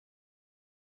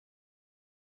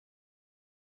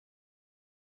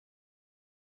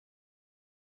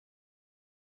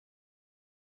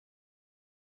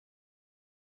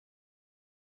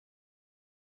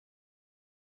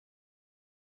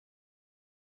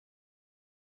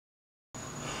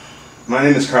My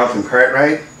name is Carlton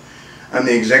Cartwright. I'm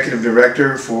the Executive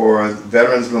Director for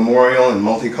Veterans Memorial and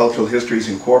Multicultural Histories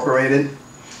Incorporated.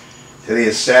 Today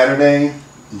is Saturday,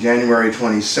 January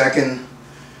 22nd,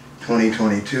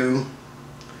 2022.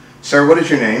 Sir, what is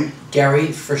your name? Gary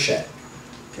Frechette.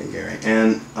 Okay, Gary.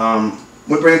 And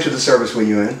what branch of the service were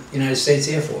you in? United States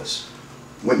Air Force.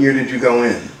 What year did you go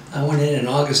in? I went in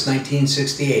August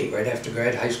 1968, right after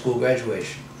high school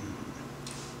graduation.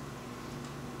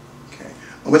 Okay.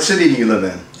 What city do you live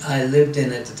in? I lived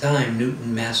in, at the time,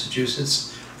 Newton,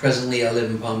 Massachusetts. Presently, I live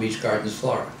in Palm Beach Gardens,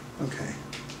 Florida. Okay.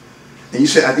 And you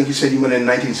said, I think you said you went in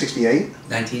 1968?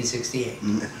 1968.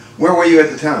 Where were you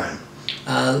at the time?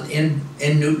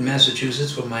 In Newton,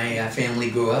 Massachusetts, where my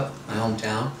family grew up, my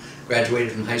hometown.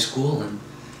 Graduated from high school in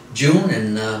June,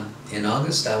 and in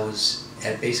August I was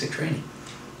at basic training.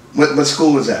 What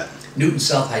school was that? Newton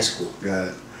South High School. Got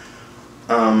it.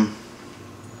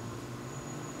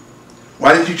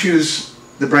 Why did you choose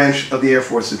the branch of the Air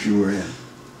Force that you were in?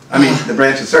 I mean, the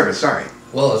branch of service, sorry.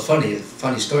 Well, it's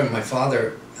funny story. My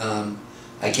father,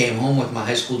 I came home with my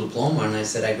high school diploma, and I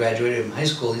said I graduated from high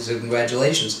school. He said,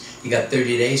 congratulations, you got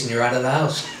 30 days and you're out of the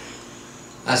house.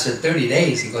 I said, 30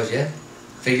 days? He goes, yeah,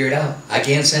 figure it out. I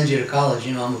can't send you to college,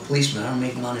 you know, I'm a policeman, I don't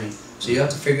make money. So you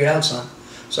have to figure it out, son.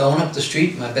 So I went up the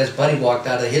street, my best buddy walked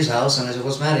out of his house, and I said,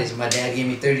 what's the matter? He said, my dad gave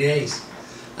me 30 days.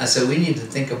 I said, we need to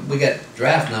think of, we got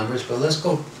draft numbers, but let's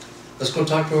go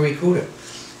talk to a recruiter.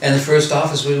 And the first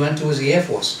office we went to was the Air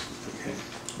Force. Okay.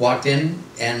 Walked in,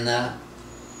 and the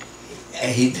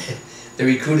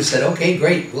recruiter said, okay,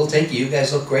 great, we'll take you. You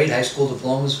guys look great, high school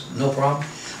diplomas, no problem.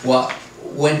 Well,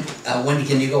 when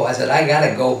can you go? I said, I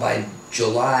gotta go by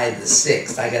July the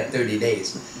 6th. I got 30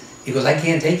 days. He goes, I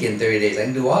can't take you in 30 days. I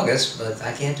can do August, but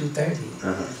I can't do 30.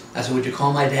 I said, would you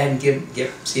call my dad and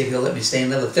see if he'll let me stay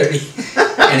another 30?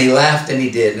 And he laughed, and he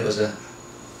did. And it was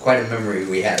quite a memory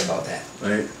we had about that.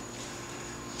 Right.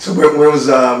 So where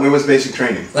was basic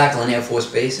training? Lackland Air Force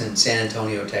Base in San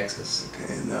Antonio, Texas.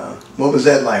 Okay. And what was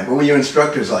that like? What were your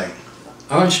instructors like?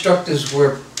 Our instructors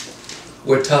were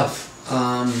tough.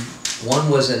 One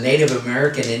was a Native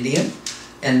American Indian,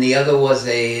 and the other was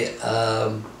a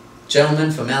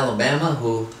gentleman from Alabama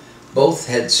who both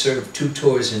had served 2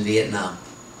 tours in Vietnam.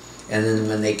 And then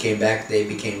when they came back, they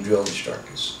became drill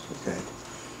instructors. Okay.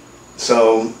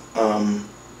 So,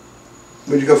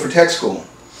 where'd you go for tech school?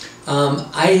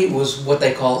 I was what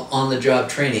they call on-the-job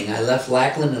training. I left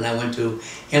Lackland and I went to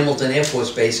Hamilton Air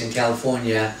Force Base in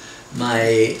California.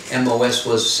 My MOS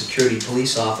was security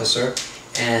police officer,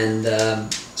 and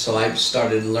so I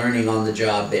started learning on the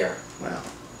job there. Wow.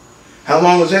 How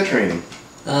long was that training?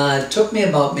 It took me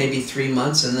about maybe 3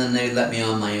 months, and then they let me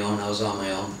on my own. I was on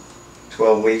my own.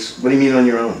 12 weeks? What do you mean on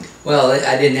your own? Well,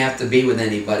 I didn't have to be with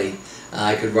anybody.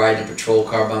 I could ride in a patrol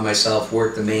car by myself,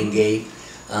 work the main gate,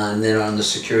 and then on the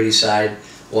security side,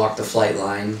 walk the flight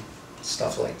line,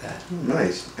 stuff like that.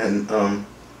 Nice. And,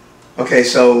 okay,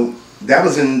 so that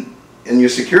was in your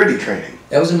security training?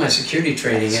 That was in my security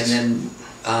training, and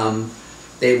then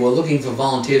they were looking for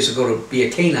volunteers to go to be a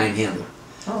canine handler.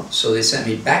 Oh. So they sent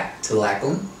me back to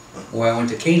Lackland, where I went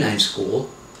to canine school,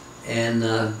 and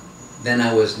then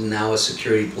I was now a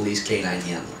security police canine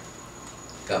handler.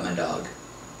 Got my dog.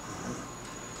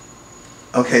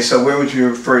 Okay, so where was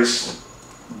your first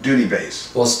duty base?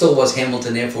 Well, it still was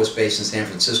Hamilton Air Force Base in San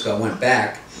Francisco. I went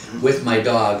back with my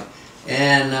dog,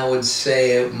 and I would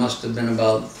say it must have been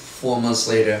about 4 months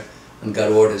later and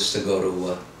got orders to go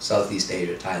to Southeast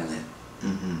Asia, Thailand.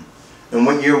 And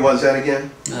what year was that again?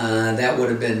 That would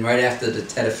have been right after the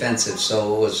Tet Offensive,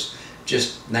 so it was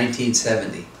just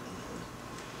 1970.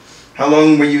 How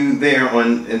long were you there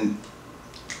in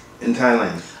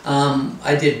Thailand?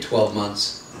 I did 12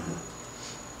 months.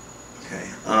 Okay.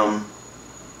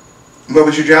 What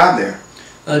was your job there?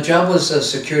 Job was a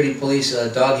security police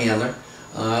dog handler.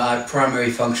 Our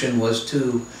primary function was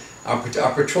our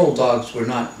patrol dogs were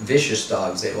not vicious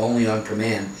dogs, they were only on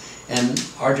command. And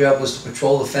our job was to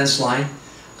patrol the fence line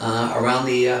around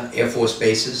the Air Force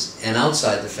bases and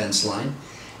outside the fence line.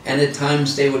 And at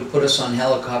times they would put us on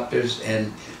helicopters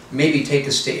and maybe take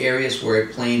us to areas where a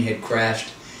plane had crashed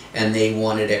and they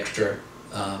wanted extra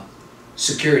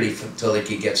security until they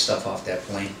could get stuff off that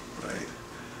plane. Right.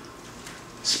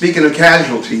 Speaking of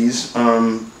casualties,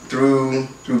 through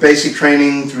basic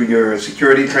training, through your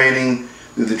security training,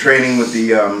 through the training with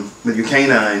your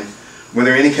canine, were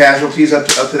there any casualties up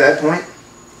to that point?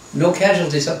 No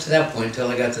casualties up to that point until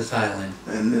I got to Thailand.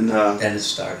 And then it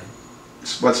started.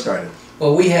 What started?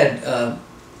 Well, we had,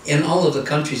 in all of the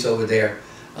countries over there,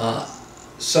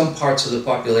 some parts of the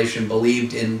population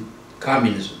believed in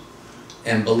communism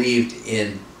and believed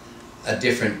in a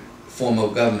different form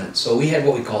of government. So we had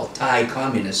what we call Thai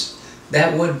communists.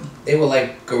 They were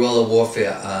like guerrilla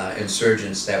warfare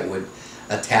insurgents that would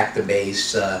attack the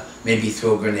base, maybe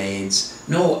throw grenades.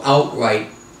 No outright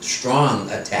strong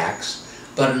attacks,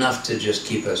 but enough to just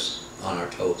keep us on our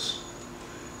toes.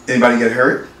 Anybody get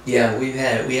hurt? Yeah, we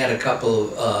had a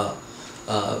couple of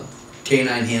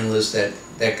canine handlers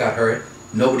that got hurt.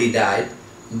 Nobody died,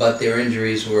 but their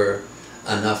injuries were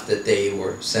enough that they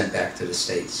were sent back to the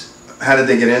States. How did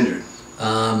they get injured?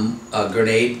 A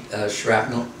grenade,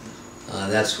 shrapnel.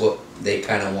 That's what they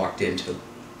kind of walked into.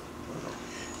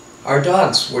 Our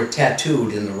dogs were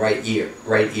tattooed in the right ear.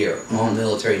 Mm-hmm. All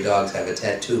military dogs have a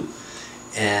tattoo.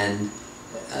 And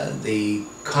the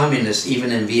communists,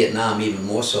 even in Vietnam, even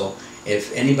more so,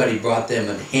 if anybody brought them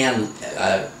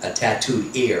a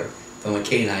tattooed ear from a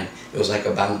canine, it was like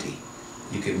a bounty.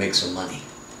 You could make some money.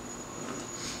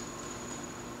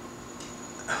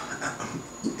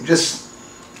 Just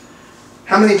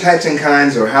how many types and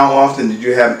kinds, or how often did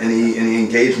you have any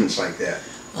engagements like that?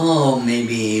 Oh,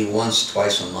 maybe once,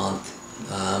 twice a month.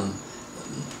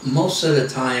 Most of the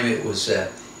time it was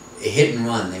a hit and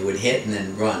run. They would hit and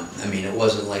then run. I mean, it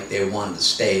wasn't like they wanted to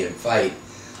stay and fight.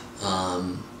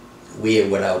 We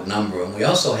would outnumber them. We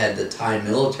also had the Thai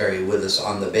military with us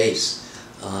on the base.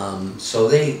 So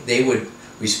they would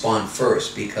respond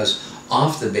first, because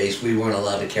off the base we weren't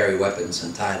allowed to carry weapons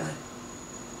in Thailand.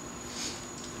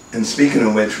 And speaking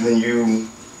of which, when you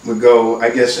would go, I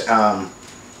guess,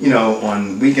 you know,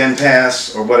 on weekend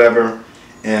pass or whatever,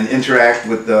 and interact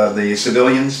with the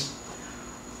civilians,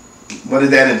 what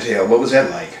did that entail? What was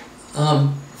that like?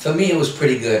 For me, it was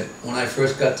pretty good. When I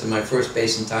first got to my first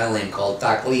base in Thailand called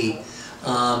Tak Lee,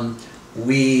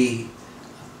 we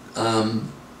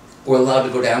were allowed to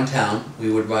go downtown. We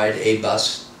would ride a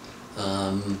bus,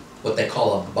 what they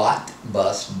call a bot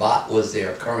bus. Bot was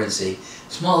their currency.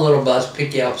 Small little bus,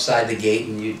 pick you outside the gate,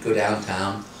 and you'd go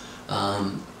downtown.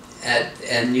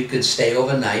 And you could stay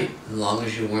overnight, as long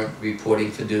as you weren't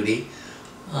reporting for duty.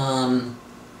 And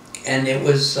it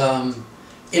was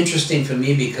interesting for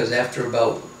me, because after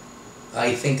about,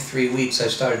 I think, 3 weeks, I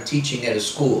started teaching at a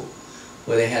school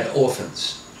where they had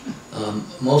orphans.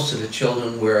 Most of the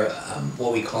children were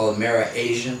what we call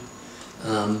Ameri-Asian,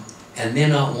 and they're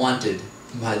not wanted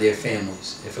by their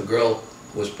families. If a girl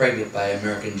was pregnant by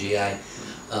American GI,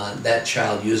 that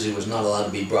child usually was not allowed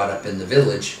to be brought up in the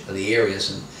village or the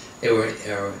areas, and they were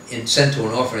sent to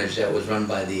an orphanage that was run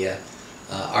by the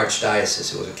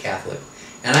Archdiocese. It was a Catholic.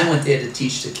 And I went there to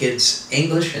teach the kids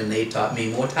English, and they taught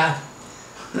me more Thai.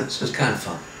 So it was kind of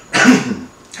fun.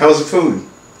 How was the food?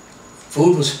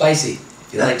 Food was spicy.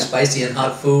 If you like spicy and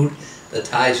hot food, the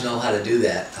Thais know how to do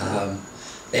that.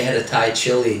 They had a Thai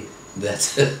chili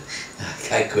that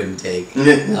I couldn't take.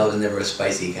 I was never a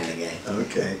spicy kind of guy.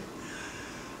 Okay.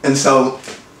 And so,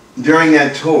 during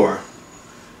that tour,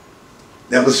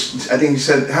 that was, I think you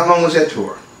said, how long was that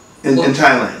tour in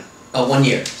Thailand? 1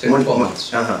 year, so 12 months.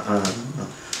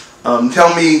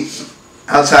 Tell me,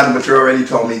 outside of what you already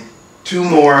told me, 2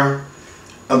 more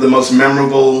of the most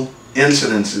memorable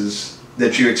incidences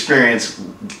that you experienced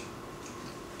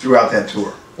throughout that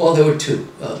tour. Well, there were 2.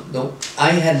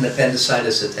 I had an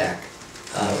appendicitis attack.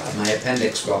 My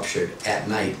appendix ruptured at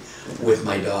night with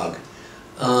my dog.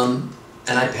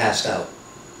 And I passed out.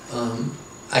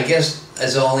 I guess,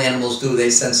 as all animals do, they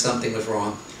sensed something was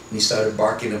wrong, and he started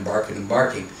barking and barking and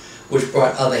barking, which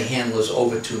brought other handlers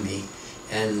over to me,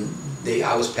 and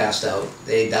I was passed out.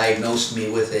 They diagnosed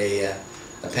me with a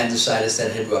appendicitis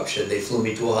that had ruptured. They flew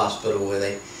me to a hospital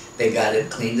where they got it,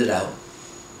 cleaned it out.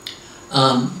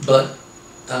 But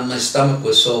my stomach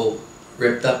was so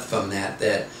ripped up from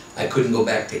that I couldn't go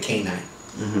back to canine.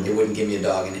 Mm-hmm. They wouldn't give me a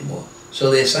dog anymore. So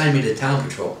they assigned me to town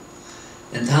patrol.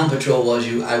 And town patrol was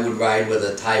I would ride with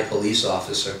a Thai police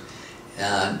officer,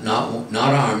 not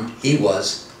armed. He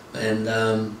was,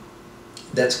 and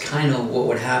that's kind of what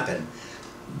would happen.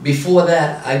 Before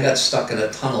that, I got stuck in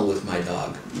a tunnel with my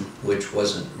dog, which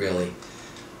wasn't really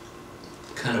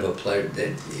kind of a pleasure.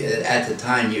 At the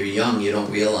time, you're young, you don't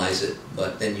realize it,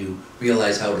 but then you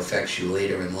realize how it affects you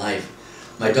later in life.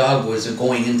 My dog was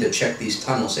going in to check these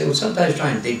tunnels. They would sometimes try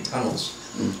and dig tunnels.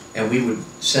 And we would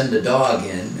send the dog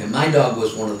in, and my dog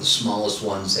was one of the smallest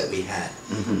ones that we had.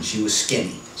 Mm-hmm. She was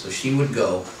skinny, so she would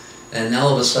go, and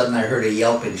all of a sudden I heard a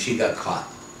yelp and she got caught.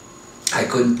 I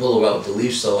couldn't pull her out the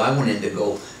leash, so I went in to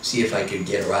go see if I could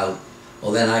get her out.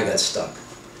 Well, then I got stuck.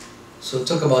 So it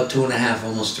took about 2.5,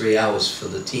 almost 3 hours for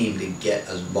the team to get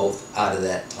us both out of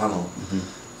that tunnel.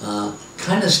 Mm-hmm.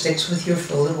 Kind of sticks with you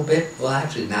for a little bit. Well,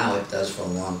 actually now it does for a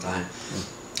long time.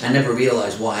 Mm-hmm. I never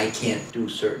realized why I can't do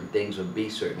certain things or be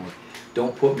certain.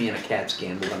 Don't put me in a CAT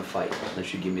scan, we're going to fight,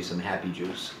 unless you give me some happy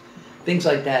juice. things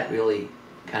like that really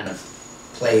kind of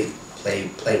play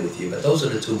with you. But those are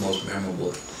the two most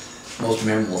memorable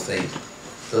things.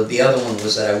 So the other one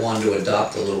was that I wanted to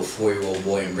adopt a little 4-year-old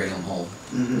boy and bring him home.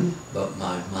 But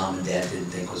my mom and dad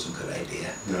didn't think it was a good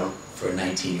idea. No. For a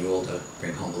 19-year-old to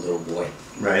bring home a little boy.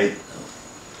 Right. So.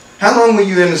 How long were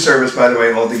you in the service, by the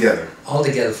way, altogether?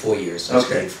 Altogether 4 years. I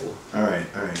stayed 4. All right,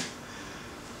 all right.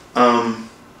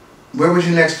 Where was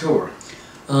your next tour?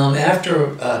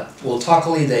 After, well,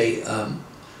 Talkily, they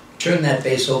turned that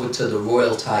base over to the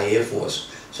Royal Thai Air Force.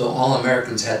 So all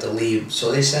Americans had to leave.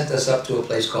 So they sent us up to a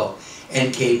place called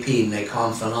NKP,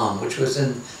 Nakhon Phanom, which was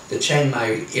in the Chiang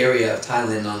Mai area of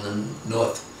Thailand on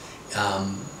the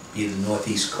either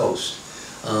northeast coast.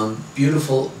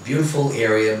 Beautiful, beautiful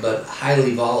area, but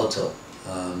highly volatile,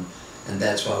 and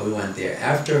that's why we went there.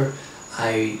 After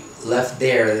I left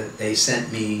there, they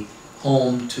sent me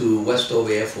home to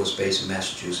Westover Air Force Base in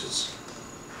Massachusetts.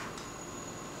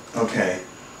 Okay.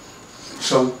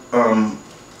 So,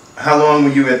 how long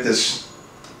were you at this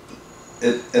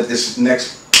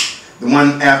next, the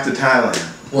one after Thailand?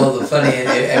 Well, the funny,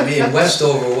 I mean, in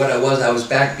Westover, what I was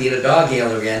back being a dog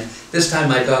handler again. This time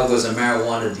my dog was a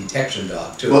marijuana detection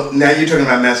dog, too. Well, now you're talking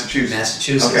about Massachusetts.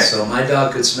 Massachusetts, okay. So my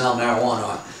dog could smell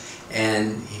marijuana,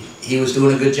 and he was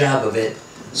doing a good job of it.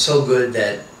 So good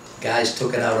that guys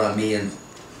took it out on me and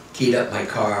keyed up my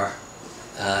car,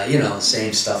 you know,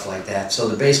 saying stuff like that. So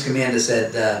the base commander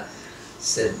said,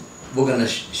 we're going to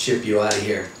ship you out of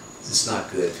here. It's not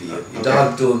good for you. Your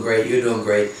dog's doing great, you're doing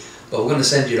great. But we're going to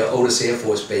send you to Otis Air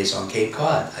Force Base on Cape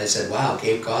Cod. I said, wow,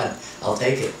 Cape Cod, I'll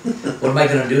take it. What am I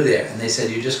going to do there? And they said,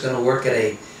 you're just going to work at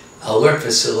a alert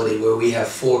facility where we have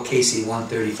 4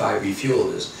 KC-135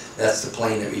 refuelers. That's the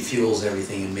plane that refuels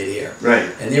everything in midair.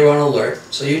 Right. And they're on alert.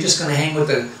 So you're just going to hang with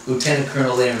the lieutenant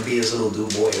colonel there and be his little do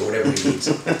boy or whatever he needs.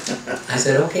 I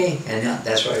said, okay. And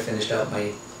that's where I finished out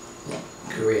my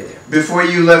career there. Before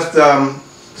you left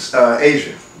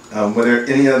Asia, were there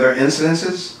any other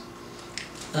incidences?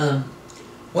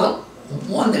 Well,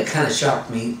 one that kind of shocked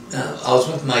me, I was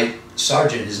with my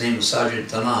sergeant, his name was Sergeant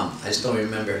Tanam, I still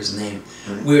remember his name.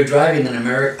 Right. We were driving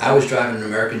I was driving an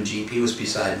American Jeep, he was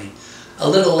beside me. A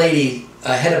little lady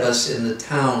ahead of us in the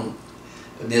town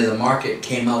near the market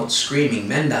came out screaming,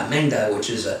 Menda, Menda, which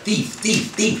is a thief,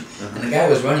 thief, thief. And the guy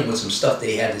was running with some stuff that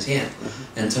he had in his hand.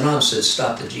 And Tanam said,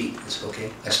 stop the Jeep. I said,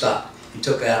 okay. I stopped. He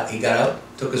got out,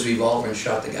 took his revolver and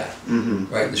shot the guy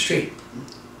right in the street.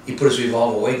 He put his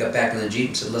revolver away, got back in the Jeep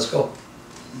and said, let's go.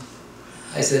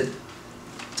 I said,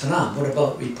 Tanam, what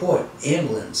about report,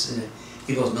 ambulance? And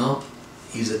he goes, no,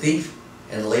 he's a thief.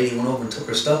 And the lady went over and took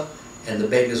her stuff, and the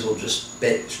beggars will just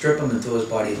strip him and throw his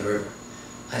body in the river.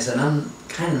 I said, I'm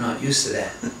kind of not used to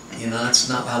that. You know, that's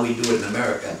not how we do it in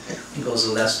America. He goes,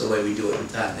 well, that's the way we do it in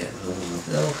Thailand.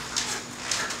 So,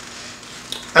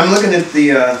 I'm looking at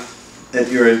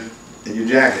at your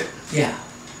jacket. Yeah.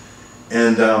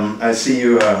 And I see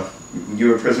you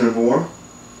were a prisoner of war?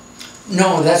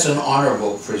 No, that's an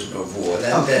honorable prisoner of war.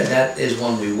 That is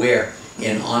one we wear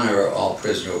in honor of all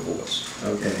prisoner of wars.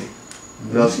 Okay.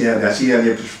 What else do you have? I see you have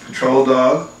your patrol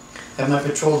dog. I have my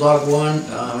patrol dog one.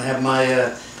 I have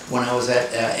my, when I was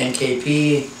at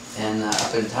NKP and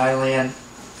up in Thailand.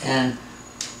 And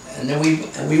then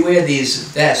we wear these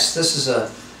vests. This is a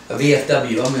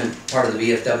VFW. I'm in part of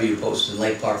the VFW post in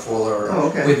Lake Park, Florida. Oh,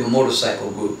 okay. We have a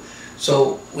motorcycle group.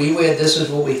 So we wear, this is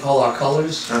what we call our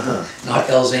colors, not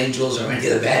Hell's Angels or any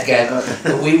of the bad guys,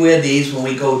 but we wear these when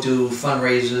we go do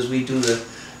fundraisers. We do the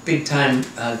big time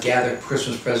gather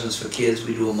Christmas presents for kids.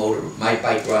 We do my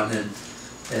bike run, and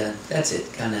that's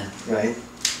it, kind of. Right.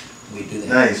 We do that.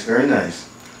 Nice, very nice.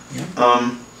 Yeah.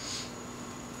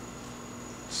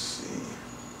 Let's see.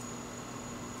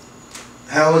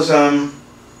 How was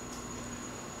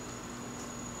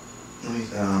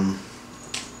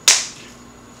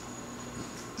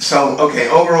So, okay,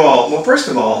 overall, well, first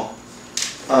of all,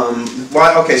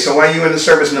 so while you were in the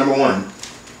service, number one,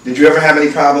 did you ever have any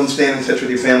problems staying in touch with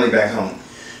your family back home?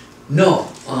 No.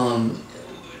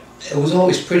 It was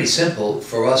always pretty simple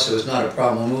for us. It was not a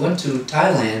problem. When we went to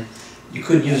Thailand, you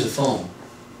couldn't use a phone,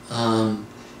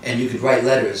 and you could write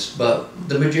letters. But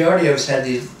the majority of us had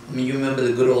these, I mean, you remember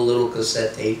the good old little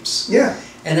cassette tapes? Yeah.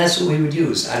 And that's what we would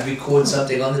use. I'd record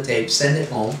something on the tape, send it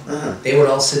home. They would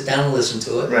all sit down and listen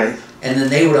to it. Right. And then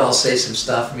they would all say some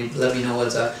stuff, let me know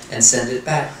what's up, and send it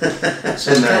back.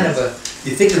 So it's kind of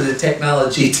you think of the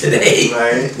technology today,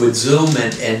 right, with Zoom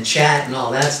and chat and all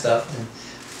that stuff. And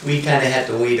we kind of had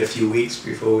to wait a few weeks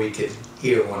before we could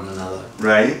hear one another.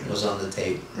 Right. It was on the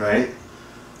tape. Right.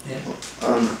 Yeah.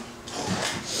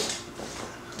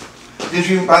 Did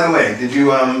you, by the way,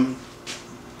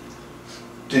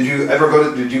 Did you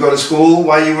ever did you go to school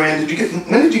while you were in,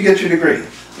 when did you get your degree?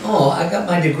 Oh, I got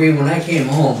my degree when I came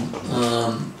home.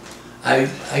 I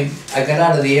got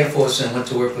out of the Air Force and went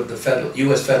to work with the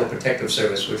U.S. Federal Protective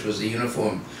Service, which was the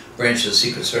uniform branch of the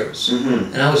Secret Service.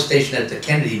 Mm-hmm. And I was stationed at the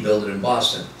Kennedy Building in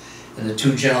Boston. And the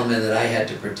two gentlemen that I had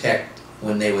to protect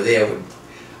when they were there were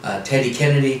Teddy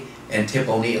Kennedy and Tip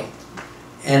O'Neill.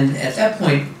 And at that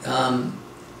point,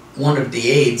 one of the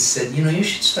aides said, you know, you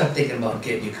should start thinking about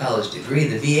getting your college degree.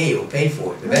 The VA will pay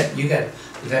for it. You got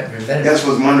the veteran. That's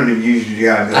what I was wondering if you used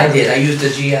your GI Bill. I did. I used the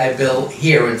GI Bill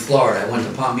here in Florida. I went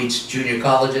to Palm Beach Junior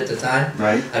College at the time.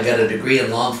 Right. I got a degree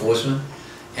in law enforcement.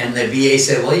 And the VA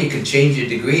said, well, you can change your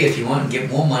degree if you want and get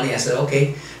more money. I said,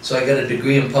 okay. So I got a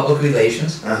degree in public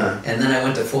relations. And then I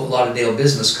went to Fort Lauderdale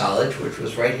Business College, which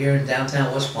was right here in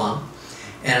downtown West Palm.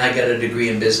 And I got a degree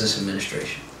in business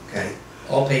administration. Okay.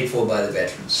 All paid for by the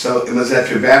veterans. So was that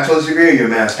your bachelor's degree or your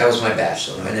master's? That was my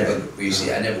bachelor. Okay.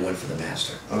 I never went for the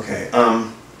master. Okay.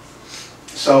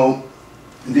 So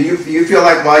do you feel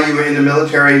like while you were in the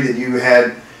military that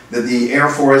the Air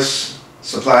Force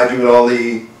supplied you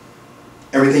with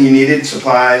everything you needed,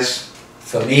 supplies?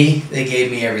 For me, they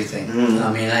gave me everything. Mm-hmm.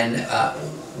 I mean,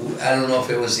 I don't know if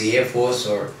it was the Air Force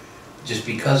or just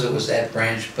because it was that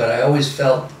branch, but I always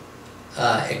felt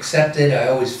accepted. I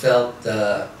always felt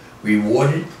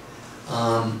rewarded.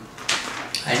 I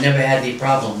never had any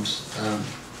problems.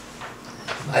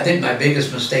 I think my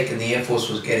biggest mistake in the Air Force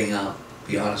was getting out,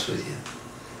 to be honest with you.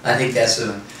 I think that's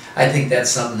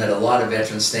something that a lot of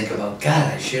veterans think about.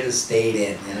 God, I should have stayed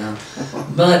in, you know.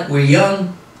 But we're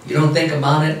young, you don't think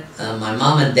about it. My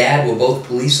mom and dad were both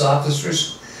police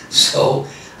officers, so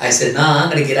I said, nah, I'm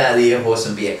going to get out of the Air Force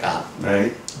and be a cop.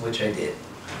 Right. Which I did.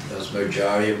 That was the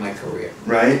majority of my career.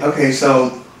 Right, okay,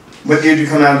 so what year did you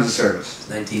come out of the service?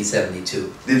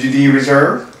 1972. Did you do your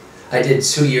reserve? I did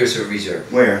 2 years of reserve.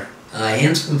 Where?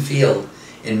 Hanscom Field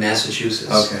in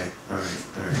Massachusetts. Okay, all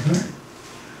right.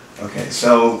 Okay,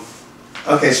 so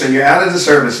you're out of the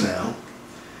service now,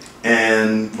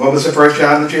 and what was the first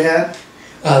job that you had?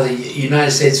 The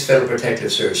United States Federal Protective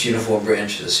Service, uniform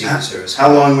branch of the Secret Service.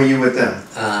 How long were you with them?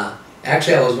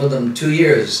 Actually, I was with them 2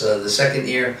 years. The second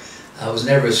year, I was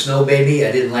never a snow baby.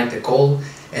 I didn't like the cold,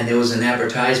 and there was an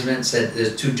advertisement that said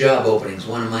there's 2 job openings,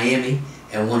 one in Miami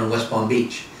and one in West Palm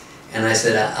Beach. And I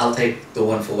said, I'll take the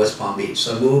one for West Palm Beach.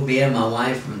 So I moved me and my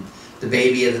wife and the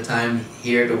baby at the time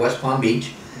here to West Palm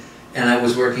Beach. And I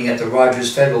was working at the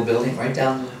Rogers Federal Building, right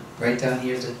down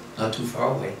here, not too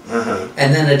far away.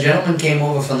 And then a gentleman came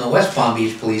over from the West Palm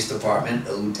Beach Police Department,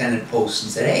 a lieutenant post,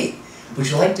 and said, hey, would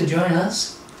you like to join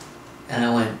us? And I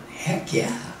went, heck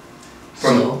yeah.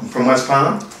 From West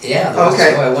Palm? Yeah.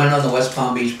 Okay. So I went on the West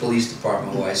Palm Beach Police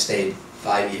Department where I stayed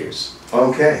 5 years.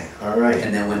 Okay, all right.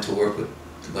 And then went to work at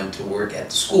the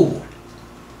school board.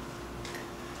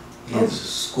 And the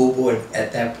school board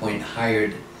at that point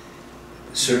hired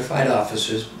certified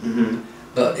officers,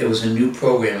 but it was a new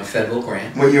program, a federal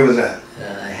grant. What year was that?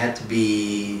 It had to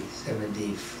be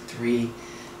 1978.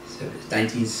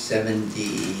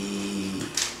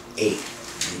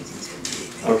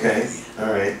 1978. Okay,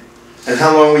 all right. And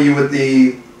how long were you with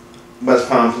the West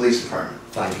Palm Police Department?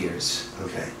 5 years.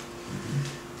 Okay.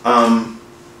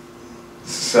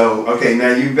 So, okay,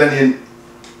 now you've been in,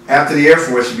 after the Air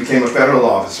Force, you became a federal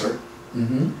officer.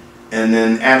 And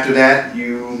then after that,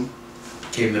 you...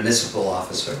 Became municipal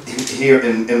officer. Here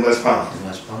in West Palm? In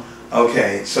West Palm.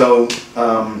 Okay, so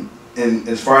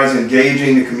as far as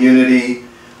engaging the community,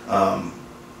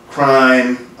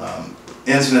 crime,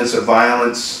 incidents of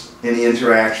violence, any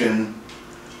interaction,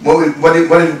 what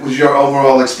was your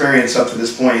overall experience up to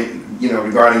this point, you know,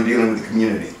 regarding dealing with the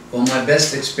community? Well, my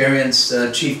best experience,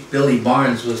 Chief Billy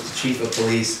Barnes was the chief of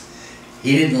police.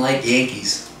 He didn't like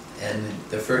Yankees, and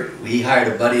he hired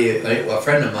a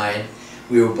friend of mine.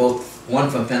 We were both, one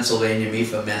from Pennsylvania, me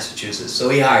from Massachusetts, so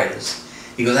he hired us.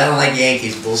 He goes, I don't like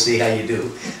Yankees, we'll see how you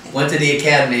do. Went to the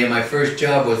academy, and my first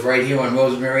job was right here on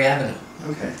Rosemary Avenue.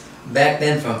 Okay. Back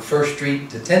then, from 1st Street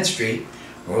to 10th Street,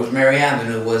 Rosemary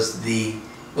Avenue was a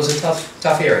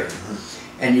tough area.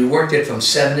 And you worked it from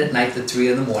 7 at night to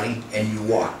 3 in the morning, and you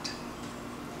walked.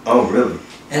 Oh, really?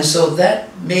 And so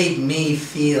that made me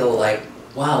feel like,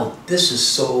 wow, this is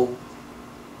so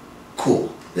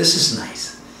cool. This is nice.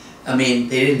 I mean,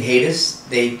 they didn't hate us.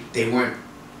 They weren't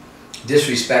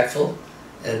disrespectful.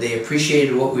 They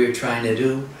appreciated what we were trying to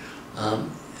do.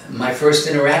 My first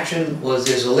interaction was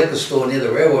there's a liquor store near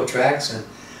the railroad tracks, and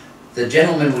the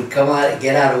gentleman would come out,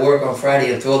 get out of work on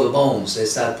Friday and throw the bones. They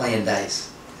started playing dice.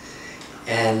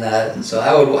 And so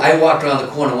I walked around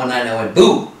the corner one night and I went,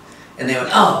 boo! And they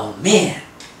went, oh man,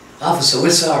 officer,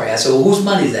 we're sorry. I said, well, whose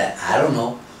money's that? I don't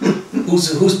know.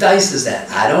 Whose dice is that?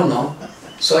 I don't know.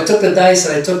 So I took the dice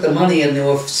and I took the money, and there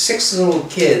were 6 little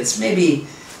kids, maybe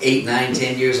 8, 9,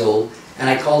 10 years old, and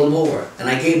I called them over and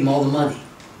I gave them all the money.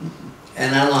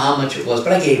 And I don't know how much it was,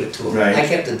 but I gave it to them. Right. I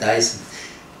kept the dice.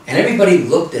 And everybody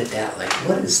looked at that like,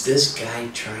 what is this guy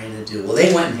trying to do? Well,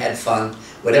 they went and had fun,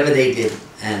 whatever they did.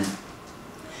 And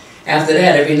after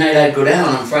that, every night I'd go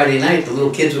down on Friday night, the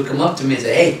little kids would come up to me and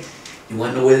say, hey, you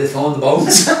want to know where they're throwing the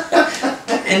bones?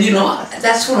 And you know,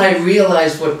 that's when I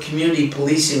realized what community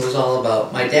policing was all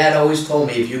about. My dad always told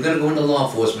me, if you're going to go into law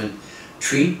enforcement,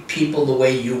 treat people the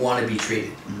way you want to be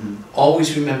treated.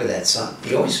 Always remember that, son.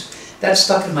 That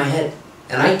stuck in my head.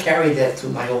 And I carried that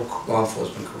through my whole law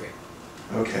enforcement career.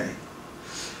 Okay.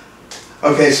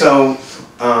 Okay, so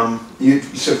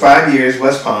so 5 years,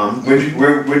 West Palm.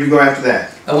 Where'd you go after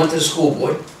that? I went to the school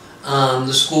board.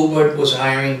 The school board was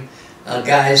hiring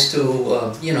guys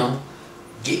to, you know,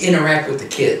 interact with the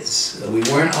kids. We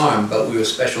weren't armed, but we were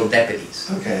special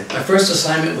deputies. Okay. My first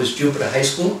assignment was Jupiter High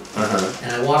School,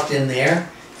 and I walked in there,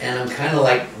 and I'm kind of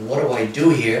like, what do I do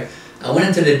here? I went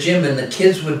into the gym, and the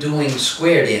kids were doing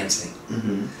square dancing.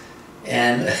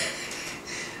 And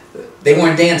they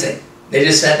weren't dancing. They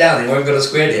just sat down. They weren't going to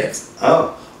square dance.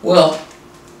 Oh. Well,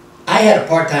 I had a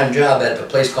part-time job at a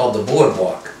place called the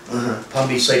Boardwalk, Palm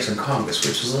Beach Lakes and Congress,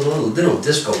 which was a little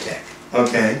discotheque.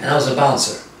 Okay. And I was a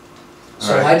bouncer.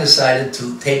 So I decided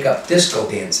to take up disco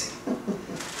dancing,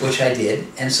 which I did.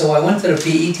 And so I went to the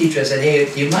PE teacher. I said,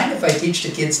 hey, do you mind if I teach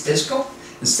the kids disco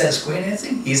instead of square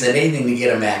dancing? He said, anything to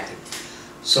get them active.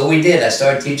 So we did. I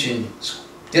started teaching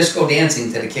disco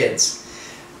dancing to the kids.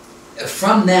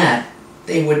 From that,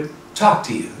 they would talk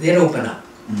to you. They'd open up.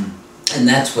 And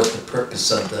that's what the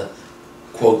purpose of the,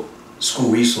 quote,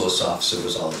 school resource officer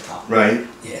was all about. Right.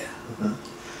 Yeah.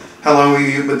 How long were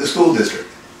you with the school district?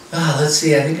 Let's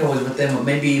see, I think I was with them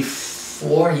maybe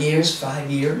 4 years,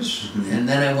 5 years. And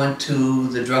then I went to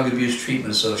the Drug Abuse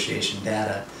Treatment Association,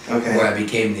 DATA, where I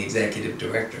became the executive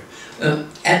director.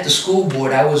 At the school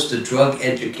board, I was the drug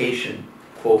education,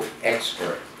 quote,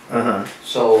 expert.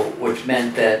 So, which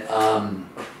meant that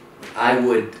I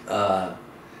would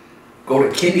go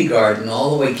to kindergarten,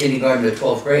 all the way kindergarten to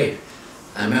 12th grade.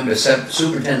 I remember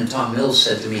Superintendent Tom Mills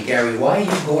said to me, Gary, why are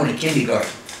you going to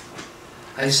kindergarten?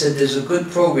 I said, there's a good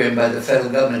program by the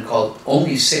federal government called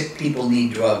Only Sick People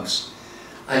Need Drugs.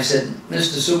 I said,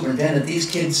 Mr. Superintendent, these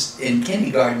kids in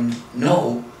kindergarten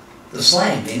know the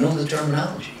slang, they know the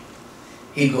terminology.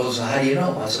 He goes, how do you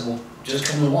know? I said, well, just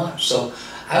come and watch. So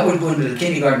I would go into the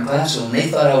kindergarten classroom, and they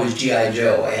thought I was G.I.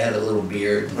 Joe. I had a little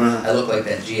beard. I looked like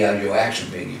that G.I. Joe action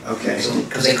figure. Okay.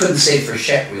 Because they couldn't say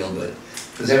Frechette real good.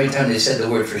 Because every time they said the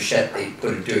word Frechette, they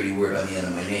put a dirty word on the end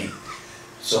of my name.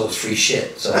 So it's free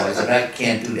shit. So I said, I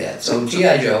can't do that. So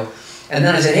G.I. Joe. And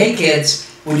then I said, hey kids,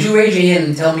 would you raise your hand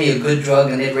and tell me a good drug?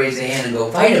 And they'd raise their hand and go,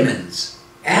 vitamins,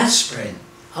 aspirin.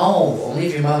 Oh, only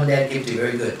if your mom and dad give to you,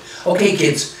 very good. Okay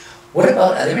kids, what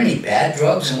about, are there any bad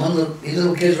drugs? And these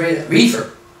little kids raised,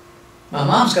 reefer. My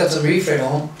mom's got some reefer at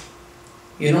home.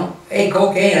 You know, hey,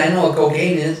 cocaine, I know what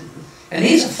cocaine is. And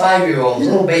he's a 5-year-old,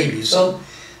 little baby. So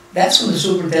that's when the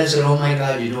superintendent said, oh my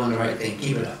God, you're doing the right thing,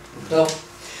 keep it up. So,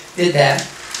 did that,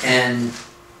 and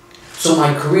so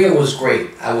my career was great.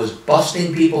 I was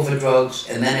busting people for drugs,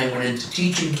 and then I went into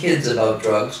teaching kids about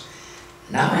drugs.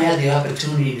 Now I had the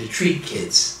opportunity to treat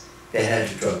kids that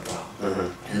had a drug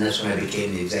problem. And that's when I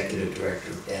became the executive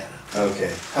director of DATA.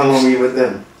 Okay. How long were you with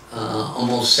them?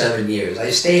 Almost 7 years. I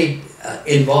stayed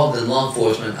involved in law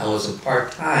enforcement. I was a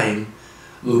part-time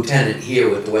lieutenant here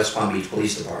with the West Palm Beach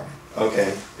Police Department.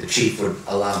 Okay. The chief would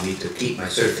allow me to keep my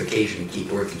certification and keep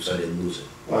working so I didn't lose it.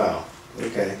 Wow.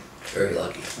 Okay. Very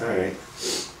lucky. All right.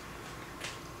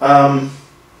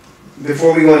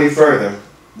 Before we go any further,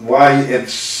 why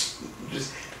it's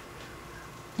just,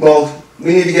 well,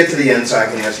 we need to get to the end so I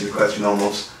can answer your question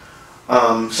almost.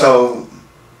 So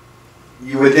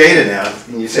you were dated now,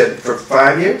 and you said for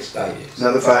 5 years? 5 years.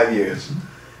 Another 5 years.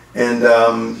 And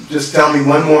just tell me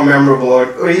one more memorable,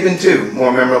 or even 2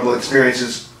 more memorable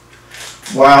experiences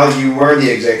while you were the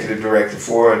executive director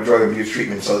for a Drug Abuse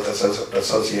Treatment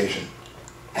Association.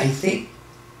 I think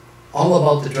all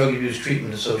about the Drug Abuse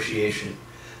Treatment Association,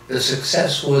 the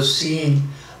success was seeing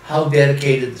how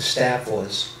dedicated the staff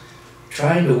was,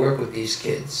 trying to work with these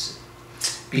kids.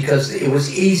 Because it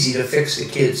was easy to fix the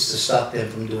kids to stop them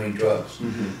from doing drugs.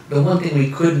 The one thing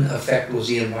we couldn't affect was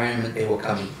the environment they were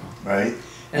coming from. Right.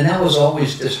 And that was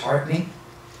always disheartening,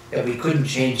 that we couldn't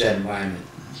change that environment.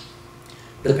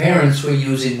 The parents were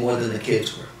using more than the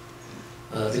kids were.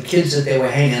 The kids that they were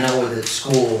hanging out with at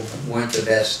school weren't the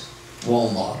best role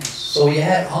models. So you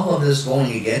had all of this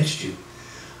going against you.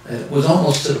 It was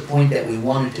almost to the point that we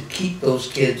wanted to keep those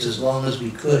kids as long as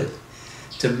we could,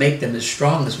 to make them as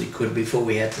strong as we could before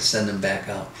we had to send them back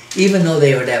out. Even though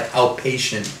they would have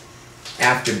outpatient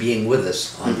after being with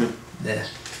us.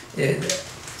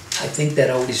 I think that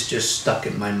always just stuck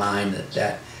in my mind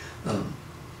that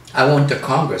I went to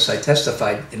Congress. I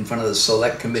testified in front of the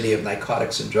Select Committee of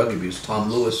Narcotics and Drug Abuse. Tom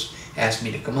Lewis asked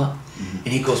me to come up.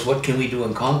 And he goes, what can we do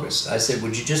in Congress? I said,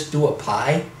 would you just do a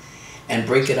pie and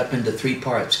break it up into 3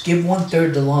 parts? Give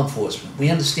 1/3 to law enforcement. We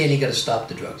understand you got to stop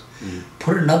the drugs.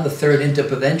 Put another 1/3 into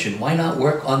prevention. Why not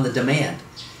work on the demand?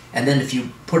 And then if you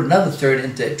put another 1/3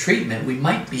 into treatment, we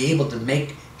might be able to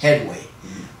make headway.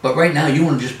 But right now, you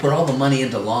want to just put all the money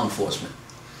into law enforcement.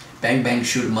 Bang, bang,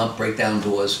 shoot them up, break down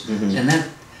doors. And that,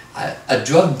 a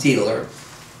drug dealer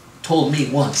told me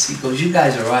once, he goes, you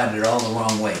guys are at it all the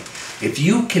wrong way. If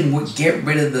you can get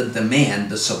rid of the demand,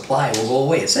 the supply will go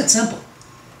away. It's that simple.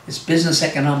 It's business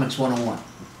economics 101.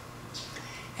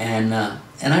 And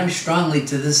I strongly,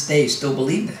 to this day, still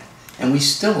believe that. And we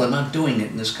still are not doing it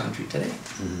in this country today.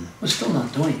 We're still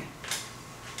not doing it.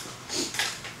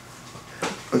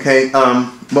 Okay,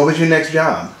 what was your next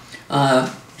job?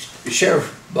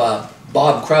 Sheriff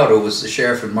Bob Crowder was the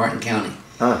sheriff in Martin County.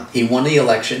 He won the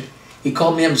election. He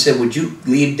called me up and said, would you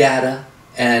leave data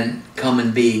and come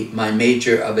and be my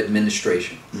major of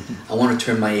administration? I want to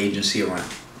turn my agency around.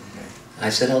 I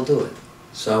said, I'll do it.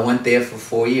 So I went there for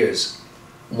 4 years.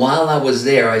 While I was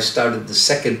there, I started the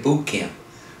 2nd boot camp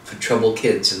for troubled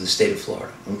kids in the state of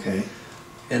Florida. Okay.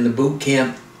 And the boot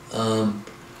camp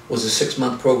was a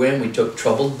 6-month program. We took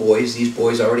troubled boys. These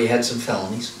boys already had some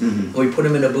felonies. And we put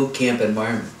them in a boot camp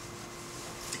environment.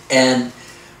 And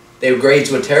their grades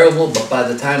were terrible, but by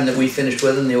the time that we finished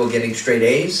with them, they were getting straight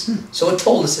A's. So it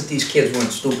told us that these kids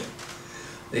weren't stupid.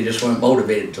 They just weren't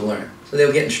motivated to learn. So they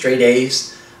were getting straight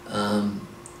A's.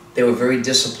 They were very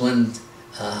disciplined.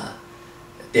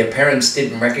 Their parents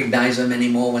didn't recognize them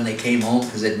anymore when they came home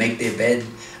because they'd make their bed,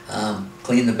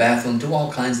 clean the bathroom, do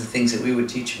all kinds of things that we were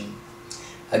teaching them.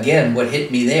 Again, what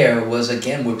hit me there was,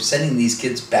 again, we're sending these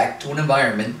kids back to an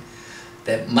environment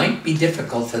that might be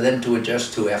difficult for them to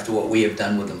adjust to after what we have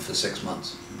done with them for 6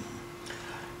 months.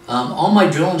 All my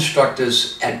drill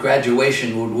instructors at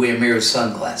graduation would wear mirror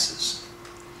sunglasses.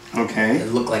 Okay.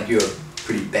 It looked like you're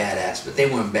pretty badass, but they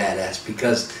weren't badass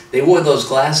because they wore those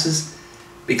glasses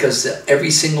because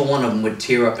every single one of them would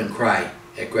tear up and cry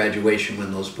at graduation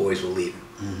when those boys were leaving.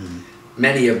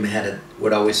 Many of them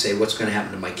would always say, what's going to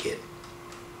happen to my kid?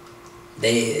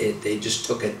 They just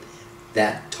took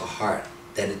that to heart,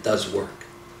 that it does work.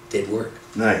 Did work.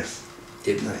 Nice.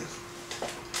 Did nice.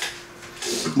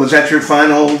 Was that your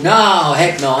final? No,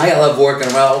 heck no. I love working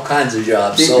around all kinds of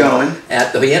jobs. Keep going.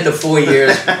 At the end of 4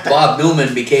 years, Bob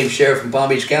Newman became sheriff in Palm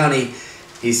Beach County.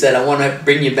 He said, I want to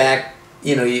bring you back.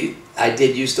 You know, I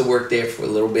used to work there for a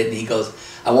little bit, and he goes,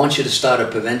 I want you to start a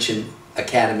prevention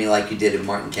academy like you did in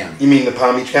Martin County. You mean the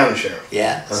Palm Beach County Sheriff?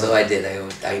 Yeah, so I did.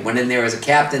 I went in there as a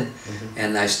captain,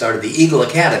 and I started the Eagle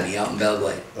Academy out in Belle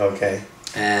Glade. Okay.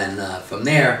 And from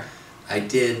there, I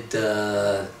did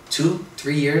 2-3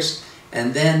 years,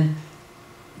 and then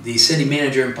the city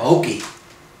manager in Pahokee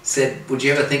said, would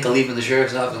you ever think of leaving the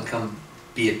sheriff's office and come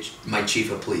be my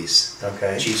chief of police?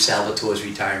 Okay. Chief Salvatore's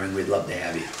retiring, we'd love to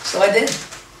have you. So I did.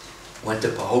 Went to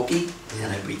Pahokee,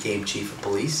 and I became chief of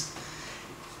police.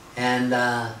 And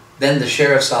then the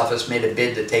sheriff's office made a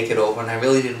bid to take it over, and I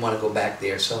really didn't want to go back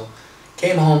there. So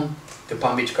came home to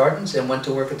Palm Beach Gardens and went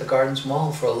to work at the Gardens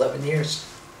Mall for 11 years.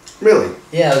 Really?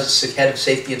 Yeah, I was head of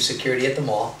safety and security at the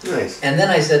mall. Nice. And then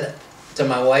I said to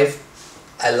my wife,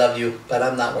 I love you, but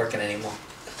I'm not working anymore.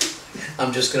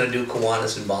 I'm just going to do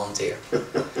Kiwanis and volunteer.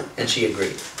 And she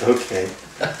agreed. Okay.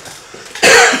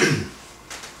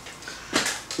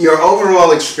 Your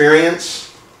overall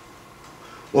experience,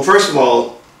 well, first of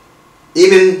all,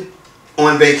 even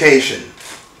on vacation,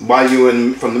 while you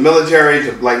were from the military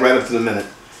to like right up to the minute,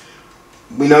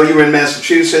 we know you were in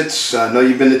Massachusetts, I know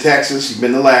you've been to Texas, you've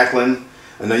been to Lackland,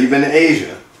 I know you've been to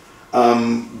Asia.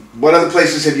 What other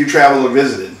places have you traveled or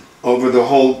visited over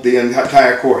the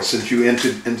entire course since you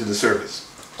entered into the service?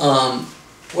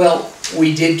 Well,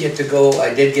 I did get to go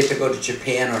to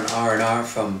Japan on R&R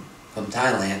from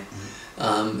Thailand,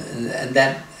 and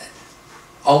that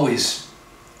always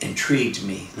intrigued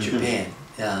me, Japan.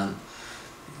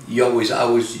 I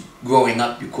was growing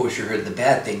up, of course, you heard the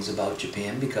bad things about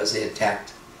Japan because they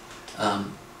attacked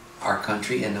our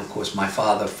country, and of course my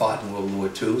father fought in World War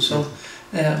II, so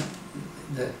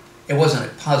it wasn't a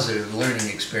positive learning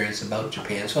experience about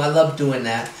Japan. So I loved doing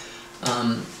that.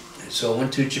 So I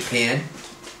went to Japan.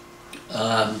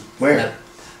 Where?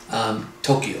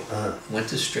 Tokyo. Went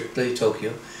to strictly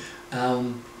Tokyo.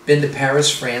 Been to Paris,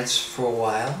 France for a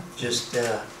while, just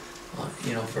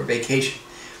you know, for vacation.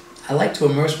 I like to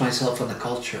immerse myself in the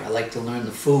culture. I like to learn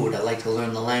the food. I like to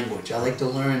learn the language. I like to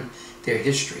learn their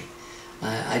history.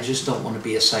 I just don't want to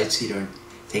be a sightseer and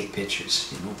take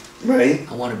pictures, you know.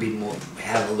 Right. I want to be more,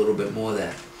 have a little bit more of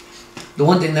that. The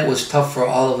one thing that was tough for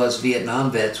all of us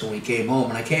Vietnam vets when we came home,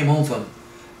 and I came home from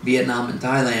Vietnam and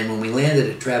Thailand, when we landed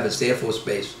at Travis Air Force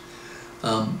Base,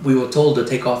 we were told to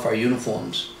take off our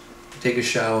uniforms, take a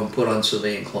shower and put on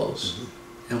civilian clothes.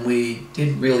 Mm-hmm. And we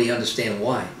didn't really understand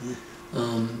why.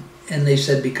 And they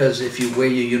said because if you wear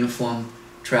your uniform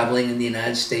traveling in the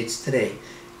United States today,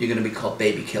 you're going to be called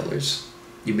baby killers.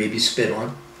 You may be spit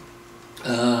on.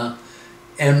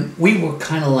 And we were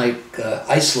kind of like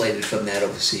isolated from that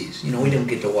overseas. You know, we didn't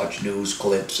get to watch news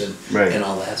clips and, right. and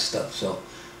all that stuff. So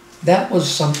that was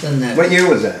something that... What year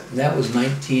was that? That was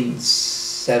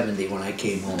 1970 when I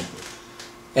came home.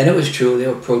 And it was true,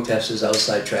 there were protesters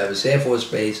outside Travis Air Force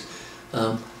Base.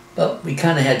 But we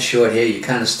kind of had short hair. You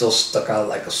kind of still stuck out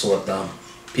like a sore thumb.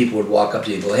 People would walk up to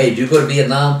you and go, "Hey, did you go to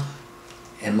Vietnam?"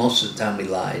 And most of the time we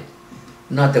lied.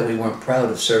 Not that we weren't proud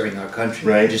of serving our country.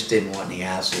 Right. We just didn't want any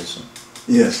hassles.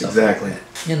 Yes, exactly. Like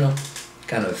you know,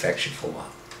 kind of affection for a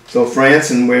while. So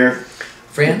France and where?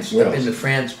 France. I've been to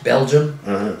France, Belgium,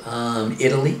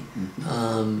 Italy.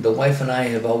 Mm-hmm. The wife and I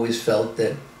have always felt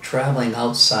that traveling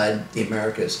outside the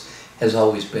Americas has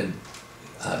always been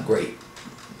great.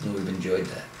 And we've enjoyed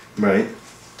that. Right.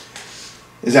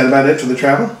 Is that about it for the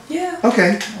travel? Yeah.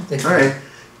 Okay. All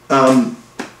right.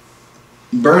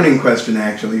 Burning question,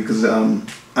 actually, because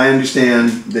I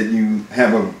understand that you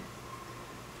have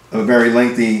a very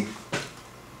lengthy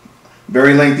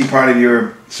part of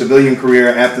your civilian career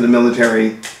after the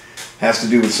military has to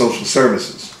do with social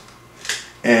services.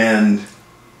 And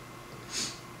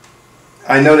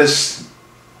I noticed,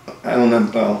 I don't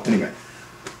know, well, anyway,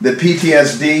 that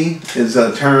PTSD is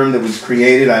a term that was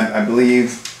created, I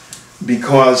believe,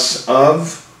 because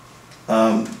of,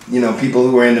 you know, people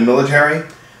who were in the military.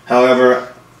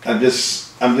 However, I'm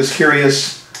just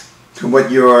curious to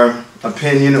what your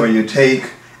opinion or your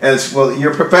take, as well,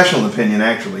 your professional opinion,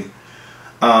 actually.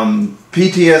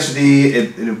 PTSD,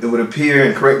 it would appear,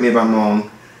 and correct me if I'm wrong,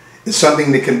 is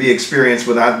something that can be experienced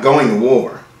without going to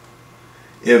war.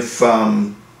 If,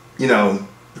 you know,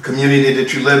 the community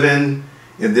that you live in,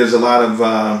 if there's a lot of,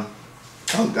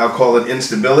 I'll call it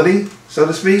instability, so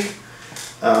to speak,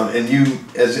 and you,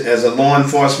 as a law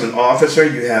enforcement officer,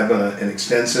 you have an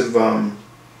extensive,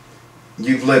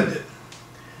 you've lived it.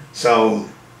 So,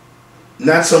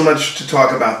 not so much to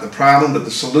talk about the problem, but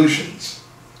the solutions.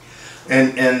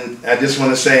 And I just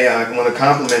want to say, I want to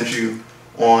compliment you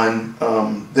on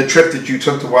the trip that you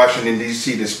took to Washington,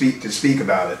 D.C. to speak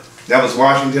about it. That was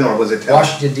Washington, or was it?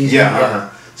 Washington, D.C.,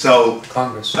 yeah. So,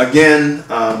 Congress. Again,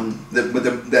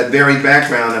 with that varied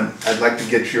background, I'd like to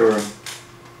get your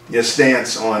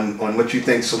stance on what you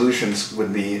think solutions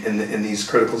would be in these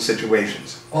critical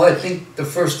situations. Well, I think the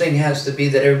first thing has to be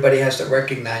that everybody has to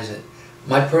recognize it.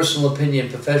 My personal opinion,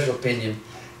 professional opinion,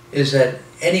 is that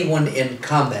anyone in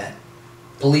combat,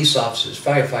 police officers,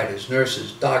 firefighters,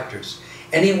 nurses, doctors,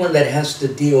 anyone that has to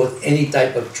deal with any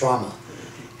type of trauma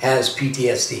has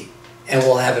PTSD and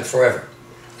will have it forever.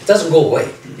 It doesn't go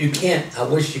away. You can't, I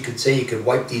wish you could say you could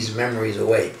wipe these memories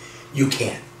away. You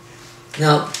can't.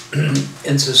 Now,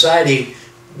 in society,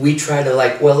 we try to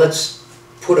like, well, let's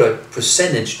put a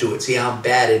percentage to it, see how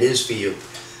bad it is for you.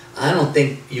 I don't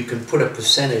think you can put a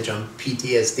percentage on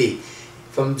PTSD.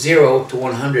 From 0 to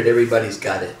 100, everybody's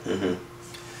got it. Mm-hmm.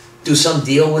 Do some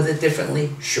deal with it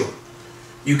differently? Sure.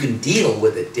 You can deal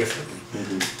with it differently.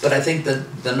 Mm-hmm. But I think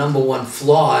the number one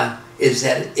flaw is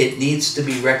that it needs to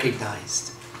be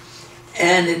recognized.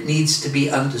 And it needs to be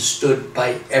understood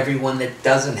by everyone that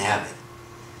doesn't have it.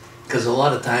 Because a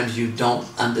lot of times you don't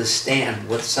understand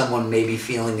what someone may be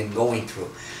feeling and going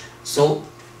through. So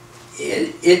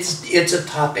it's a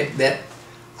topic that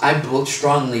I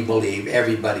strongly believe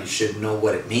everybody should know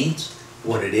what it means,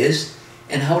 what it is,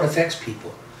 and how it affects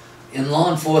people. In law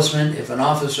enforcement, if an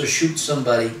officer shoots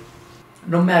somebody,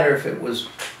 no matter if it was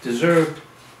deserved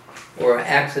or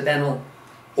accidental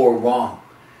or wrong,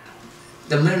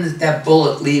 the minute that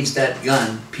bullet leaves that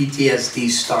gun, PTSD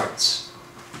starts.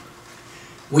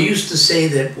 We used to say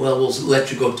that, well, we'll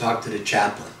let you go talk to the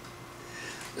chaplain.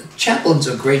 The chaplains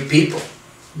are great people,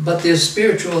 but they're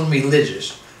spiritual and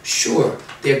religious. Sure,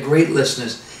 they're great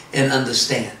listeners and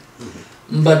understand.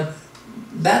 Mm-hmm. But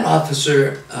that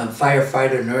officer,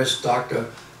 firefighter, nurse, doctor,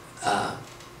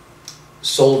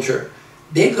 soldier,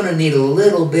 they're going to need a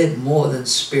little bit more than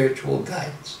spiritual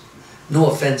guidance.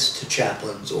 No offense to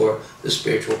chaplains or the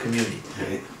spiritual community.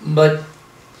 Right. But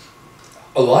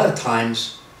a lot of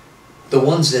times the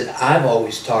ones that I've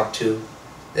always talked to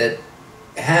that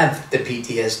have the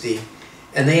PTSD,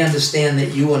 and they understand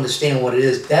that you understand what it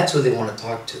is, that's who they want to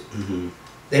talk to. Mm-hmm.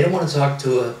 They don't want to talk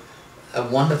to a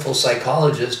wonderful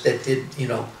psychologist that did, you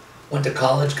know, went to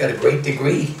college, got a great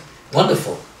degree.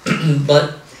 Wonderful.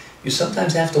 But you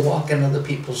sometimes have to walk in other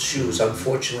people's shoes,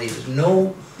 unfortunately, to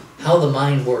know how the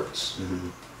mind works. Mm-hmm.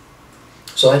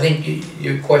 So I think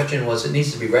your question was, it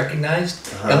needs to be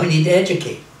recognized, and we need to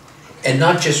educate, and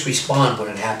not just respond when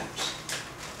it happens.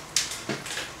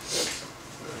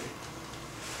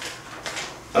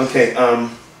 Okay,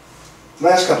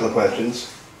 last couple of questions.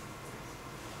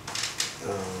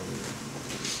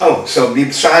 So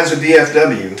besides the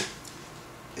VFW,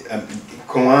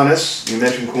 Kiwanis, you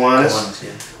mentioned Kiwanis. Kiwanis,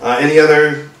 yeah. Any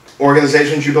other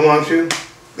organizations you belong to?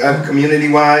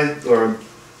 Community-wide or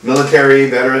military,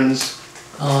 veterans?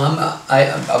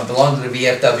 I belong to the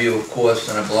VFW, of course,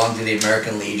 and I belong to the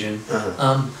American Legion.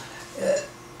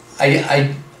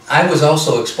 I was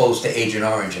also exposed to Agent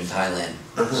Orange in Thailand,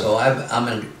 so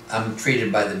I'm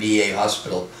treated by the VA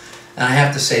hospital, and I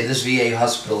have to say this VA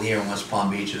hospital here in West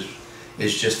Palm Beach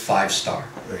is just 5-star.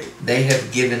 Right. They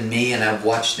have given me, and I've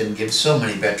watched them give so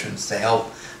many veterans the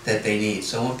help that they need.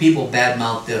 So when people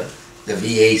badmouth the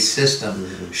VA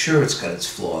system, sure it's got its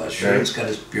flaws, sure it's got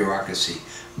its bureaucracy,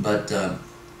 but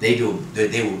they do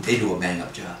a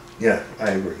bang-up job. Yeah,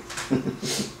 I agree.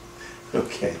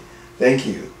 Okay, thank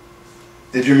you.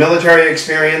 Did your military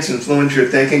experience influence your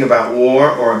thinking about war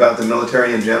or about the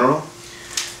military in general?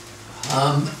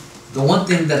 The one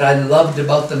thing that I loved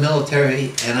about the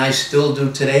military, and I still do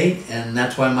today, and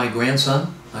that's why my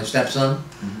grandson, my stepson,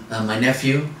 my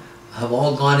nephew, have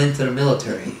all gone into the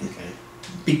military.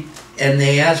 Okay. And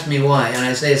they ask me why, and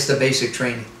I say it's the basic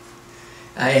training.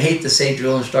 I hate to say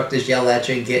drill instructors yell at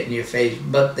you and get in your face,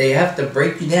 but they have to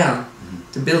break you down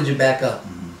to build you back up.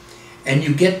 And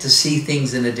you get to see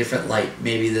things in a different light,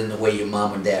 maybe than the way your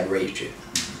mom and dad raised you,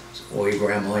 or your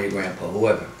grandma, or your grandpa,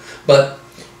 whoever. But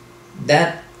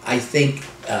that, I think,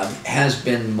 has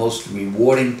been the most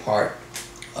rewarding part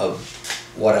of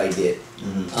what I did.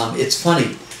 It's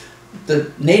funny,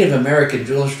 the Native American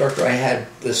drill instructor I had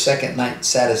the second night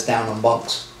sat us down on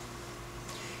bunks.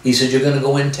 He said, you're going to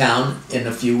go in town in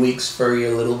a few weeks for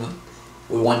your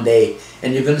one day,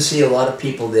 and you're going to see a lot of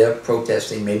people there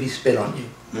protesting, maybe spit on you,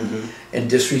 and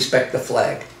disrespect the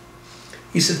flag.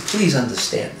 He said, please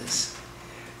understand this.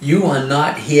 You are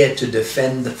not here to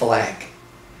defend the flag.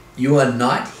 You are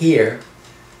not here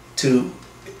to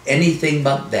anything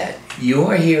but that. You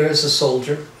are here as a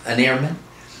soldier, an airman,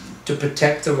 to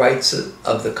protect the rights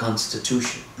of the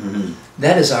Constitution.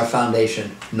 That is our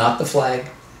foundation, not the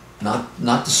flag, not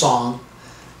the song.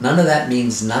 None of that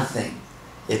means nothing.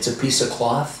 It's a piece of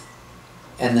cloth,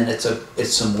 and then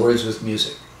it's some words with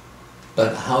music.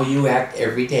 But how you act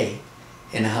every day,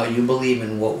 and how you believe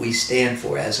in what we stand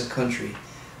for as a country,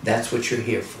 that's what you're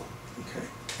here for. Okay.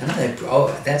 And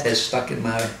that has stuck in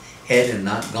my head and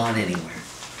not gone anywhere.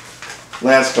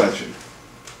 Last question.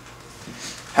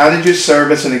 How did your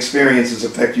service and experiences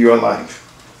affect your life?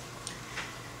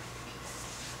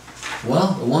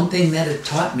 Well, the one thing that it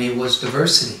taught me was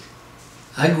diversity.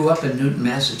 I grew up in Newton,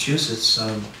 Massachusetts,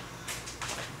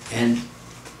 and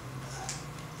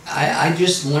I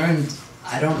just learned,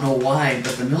 I don't know why,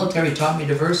 but the military taught me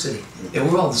diversity. They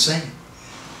were all the same.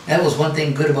 That was one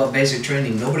thing good about basic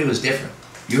training. Nobody was different.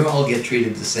 You all get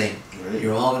treated the same.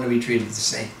 You're all going to be treated the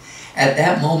same. At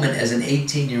that moment, as an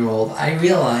 18-year-old, I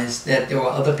realized that there were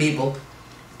other people,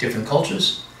 different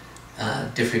cultures,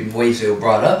 different ways they were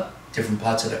brought up, different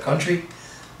parts of the country.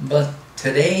 But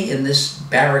today, in this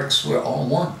barracks, we're all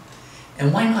one.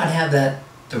 And why not have that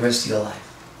the rest of your life?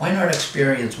 Why not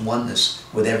experience oneness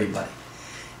with everybody?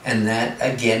 And that,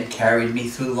 again, carried me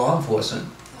through law enforcement.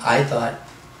 I thought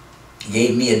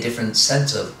gave me a different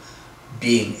sense of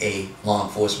being a law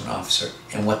enforcement officer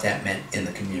and what that meant in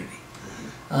the community.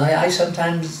 I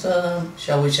sometimes,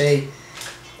 shall we say,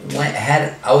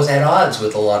 I was at odds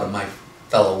with a lot of my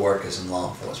fellow workers in law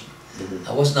enforcement.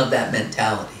 I wasn't of that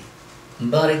mentality.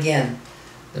 But again,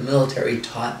 the military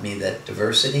taught me that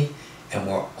diversity, and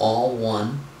we're all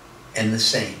one and the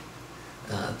same.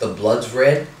 The blood's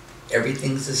red,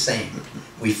 everything's the same.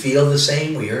 We feel the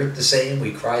same, we hurt the same,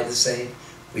 we cry the same,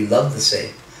 we love the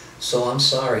same. So I'm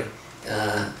sorry.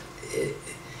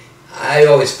 I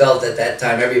always felt at that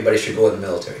time everybody should go in the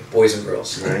military, boys and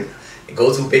girls. Right.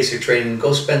 Go through basic training,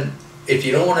 go spend, if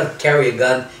you don't want to carry a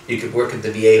gun, you could work at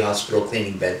the VA hospital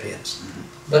cleaning bedpans.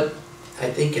 But I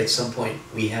think at some point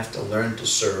we have to learn to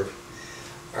serve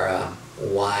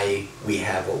why we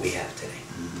have what we have today.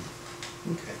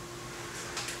 Okay.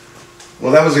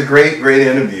 Well, that was a great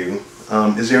interview.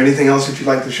 Is there anything else that you'd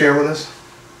like to share with us?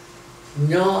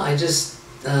 No, I just,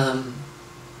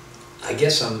 I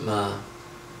guess I'm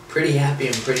pretty happy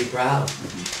and pretty proud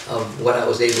of what I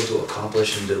was able to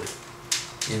accomplish and do.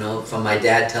 You know, from my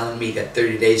dad telling me he got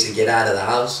 30 days to get out of the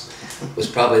house was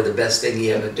probably the best thing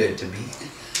he ever did to me.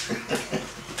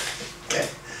 Okay.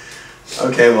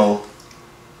 Okay, well,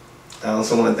 I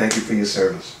also want to thank you for your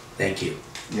service. Thank you.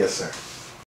 Yes, sir.